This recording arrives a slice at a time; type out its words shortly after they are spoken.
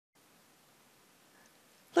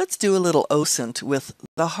Let's do a little OSINT with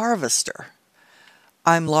the harvester.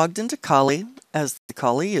 I'm logged into Kali as the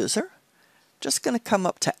Kali user. Just going to come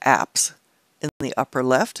up to Apps in the upper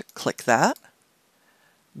left, click that.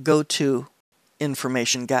 Go to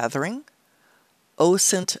Information Gathering,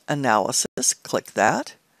 OSINT Analysis, click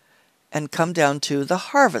that, and come down to the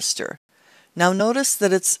harvester. Now notice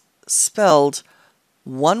that it's spelled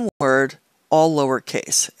one word, all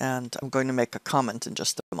lowercase, and I'm going to make a comment in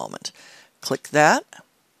just a moment. Click that.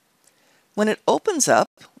 When it opens up,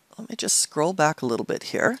 let me just scroll back a little bit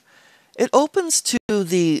here. It opens to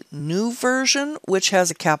the new version, which has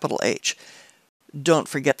a capital H. Don't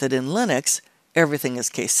forget that in Linux, everything is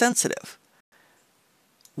case sensitive.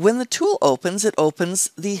 When the tool opens, it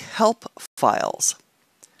opens the help files.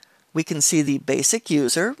 We can see the basic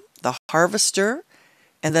user, the harvester,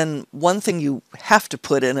 and then one thing you have to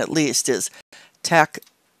put in at least is tac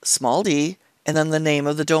small d and then the name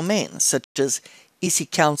of the domain, such as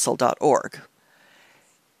eccouncil.org.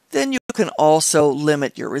 Then you can also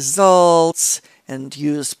limit your results and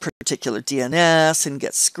use particular DNS and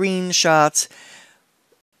get screenshots,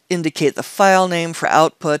 indicate the file name for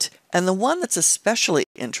output, and the one that's especially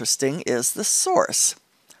interesting is the source.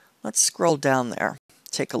 Let's scroll down there,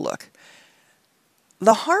 take a look.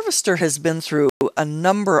 The harvester has been through a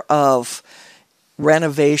number of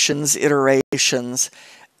renovations, iterations.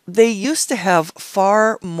 They used to have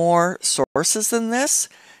far more sources than this.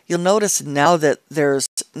 You'll notice now that there's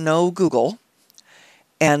no Google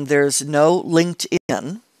and there's no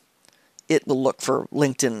LinkedIn. It will look for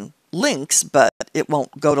LinkedIn links, but it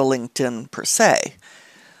won't go to LinkedIn per se.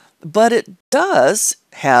 But it does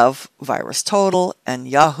have VirusTotal and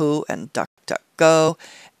Yahoo and DuckDuckGo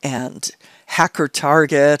and Hacker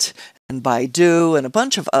Target and Baidu and a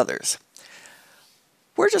bunch of others.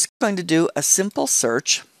 We're just going to do a simple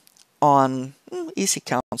search on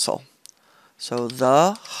ECCouncil. So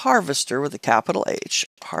the harvester with a capital H,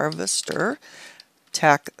 harvester,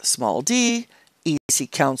 tac small d,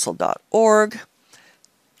 eccouncil.org,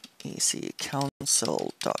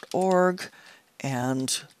 eccouncil.org,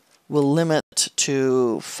 and we'll limit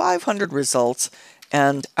to 500 results,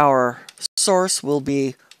 and our source will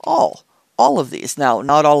be all of these. Now,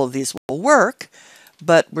 not all of these will work,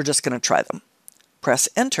 but we're just going to try them. Press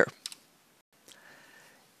Enter.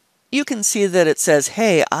 You can see that it says,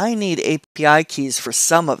 hey, I need API keys for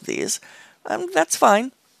some of these. That's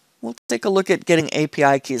fine. We'll take a look at getting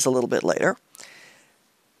API keys a little bit later.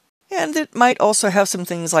 And it might also have some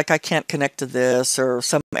things like I can't connect to this or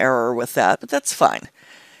some error with that, but that's fine.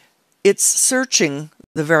 It's searching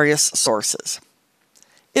the various sources.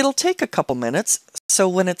 It'll take a couple minutes, so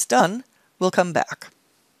when it's done, we'll come back.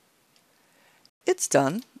 It's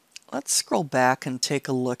done. Let's scroll back and take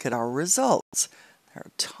a look at our results. There are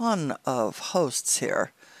a ton of hosts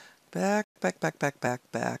here. Back.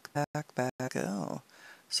 Oh,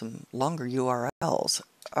 some longer URLs.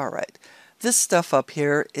 All right. This stuff up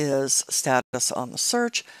here is status on the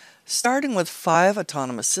search, starting with 5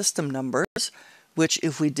 autonomous system numbers, which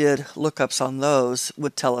if we did lookups on those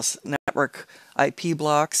would tell us network IP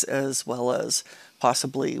blocks as well as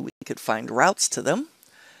possibly we could find routes to them.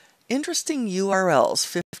 Interesting URLs,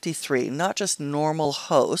 53, not just normal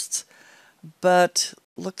hosts, but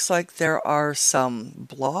looks like there are some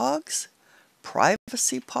blogs,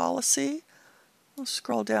 privacy policy. We'll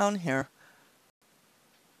scroll down here.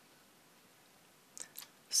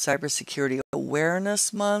 Cybersecurity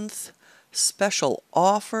Awareness Month, special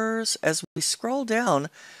offers. As we scroll down,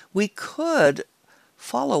 we could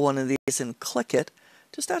follow one of these and click it,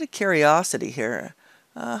 just out of curiosity here.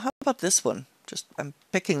 How about this one? I'm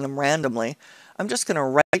picking them randomly. I'm just going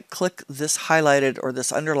to right-click this highlighted or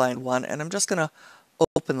this underlined one, and I'm just going to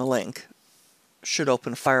open the link. Should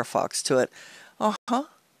open Firefox to it.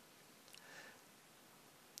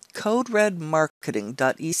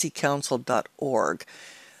 coderedmarketing.eccouncil.org.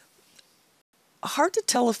 Hard to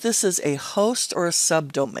tell if this is a host or a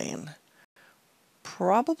subdomain.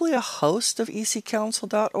 Probably a host of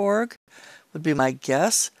eccouncil.org would be my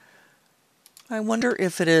guess. I wonder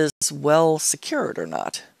if it is well secured or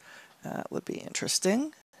not. That would be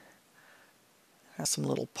interesting. Has some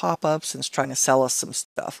little pop-ups and it's trying to sell us some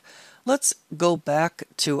stuff. Let's go back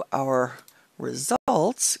to our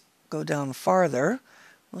results. Go down farther.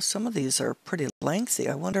 Well, some of these are pretty lengthy.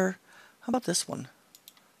 I wonder, how about this one?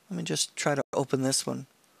 Let me just try to open this one.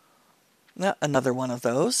 Another one of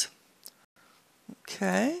those.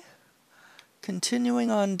 Okay. Continuing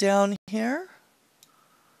on down here.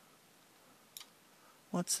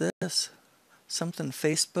 What's this? Something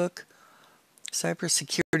Facebook.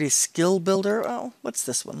 Cybersecurity Skill Builder. Oh, what's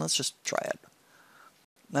this one? Let's just try it.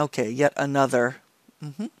 Okay, yet another.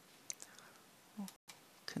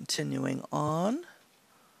 Continuing on.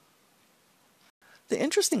 The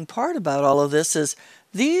interesting part about all of this is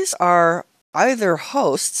these are either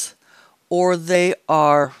hosts or they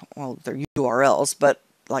are, well, they're URLs, but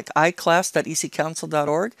like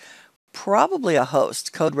iClass.ecouncil.org, probably a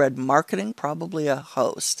host. Code Red Marketing, probably a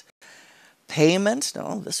host. Payment,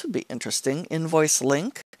 no, this would be interesting. Invoice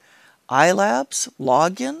link, iLabs,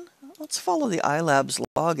 login. Let's follow the iLabs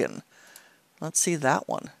login. Let's see that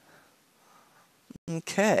one.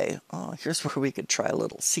 Okay, oh, here's where we could try a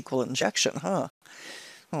little SQL injection, huh?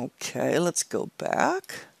 Okay, let's go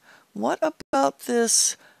back. What about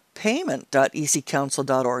this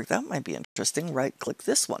payment.ecouncil.org? That might be interesting. Right-click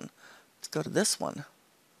this one. Let's go to this one.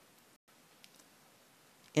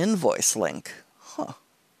 Invoice link. Huh.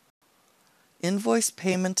 Invoice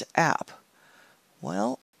payment app.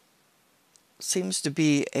 Well, seems to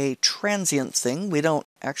be a transient thing. We don't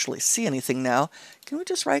actually see anything now. Can we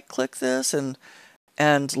just right-click this and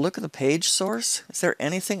look at the page source? Is there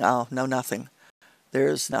anything? Oh, no, nothing.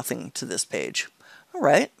 There's nothing to this page. All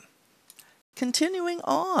right. Continuing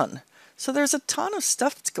on. So there's a ton of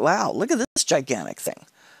stuff. Wow, look at this gigantic thing.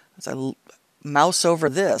 As I mouse over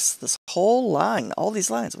this whole line, all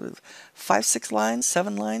these lines, 5, 6 lines,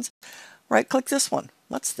 7 lines. Right-click this one.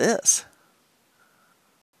 What's this?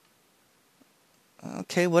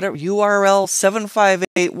 Okay, whatever. URL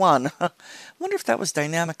 7581. I wonder if that was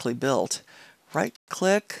dynamically built.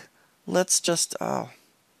 Right-click. Let's just,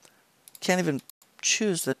 can't even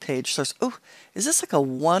choose the page source. Oh, is this like a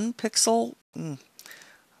 1 pixel?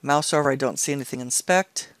 Mouse over, I don't see anything.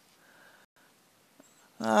 Inspect.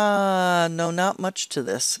 No, not much to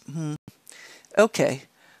this. Okay,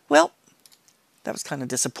 well, that was kind of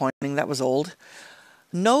disappointing. That was old.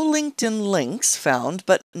 No LinkedIn links found,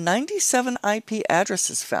 but 97 IP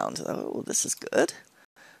addresses found. Oh, this is good.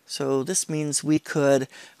 So this means we could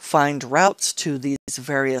find routes to these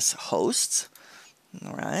various hosts.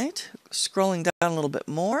 All right, scrolling down a little bit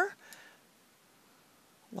more.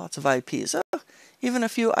 Lots of IPs. Oh, even a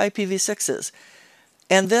few IPv6s.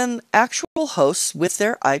 And then actual hosts with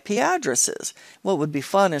their IP addresses. What would be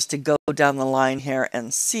fun is to go down the line here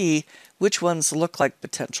and see which ones look like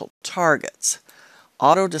potential targets.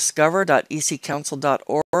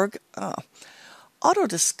 Autodiscover.ecouncil.org.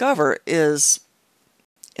 Autodiscover is,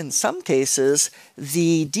 in some cases,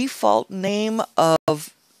 the default name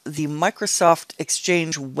of the Microsoft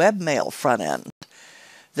Exchange webmail front end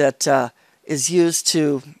that is used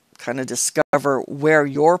to kind of discover where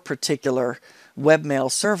your particular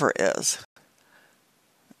webmail server is.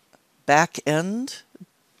 Backend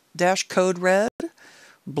 -code red,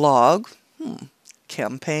 blog,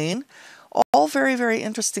 campaign, all very, very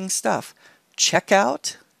interesting stuff.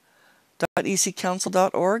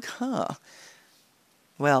 Checkout.ecouncil.org,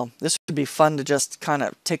 Well, this would be fun to just kind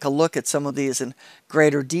of take a look at some of these in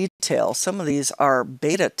greater detail. Some of these are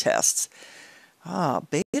beta tests.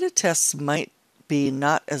 Beta tests might be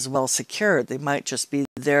not as well secured. They might just be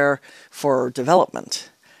there for development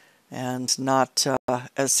and not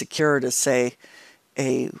as secured as, say,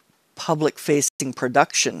 a public-facing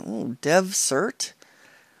production. Ooh, DevCert,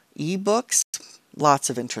 ebooks, lots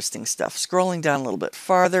of interesting stuff. Scrolling down a little bit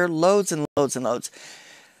farther, loads and loads and loads.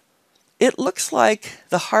 It looks like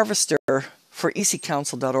the harvester for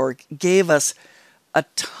ecouncil.org gave us a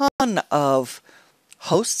ton of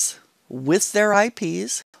hosts with their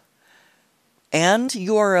IPs and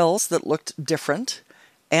URLs that looked different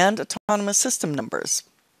and autonomous system numbers.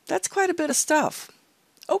 That's quite a bit of stuff.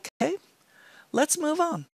 Okay, let's move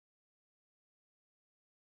on.